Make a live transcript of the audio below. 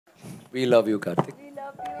We love you, Karthik. We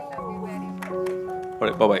love you. We love you very much. All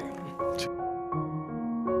right, bye-bye.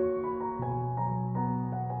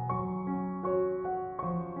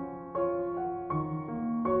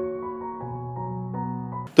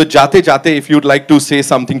 So, Jate Jate, if you'd like to say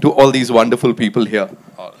something to all these wonderful people here.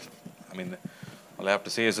 I mean, all I have to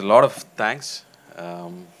say is a lot of thanks.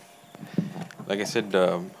 Like I said,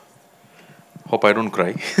 hope I don't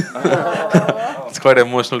cry. It's quite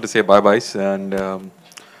emotional to say bye-byes, and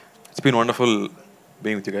it's been wonderful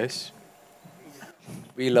being with you guys.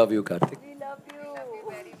 We love you, Karthik. We love you. We love you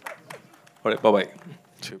very much. All right, bye-bye.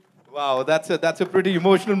 Wow, that's a pretty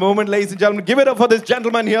emotional moment, ladies and gentlemen. Give it up for this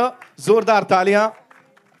gentleman here. Zordar Taliyan.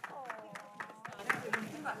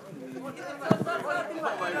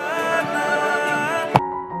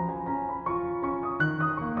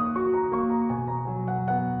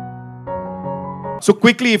 So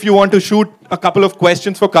quickly, if you want to shoot a couple of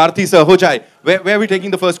questions for Karthi sir, ho jaye. Where are we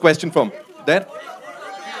taking the first question from? There?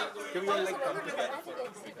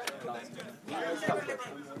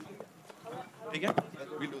 ठीक है?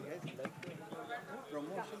 We'll do that.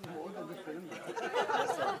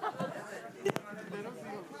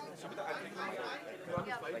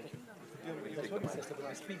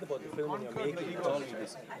 Speak about the film and you're making it all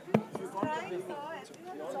this. It's all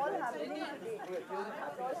happening today. It's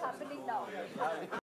all happening now.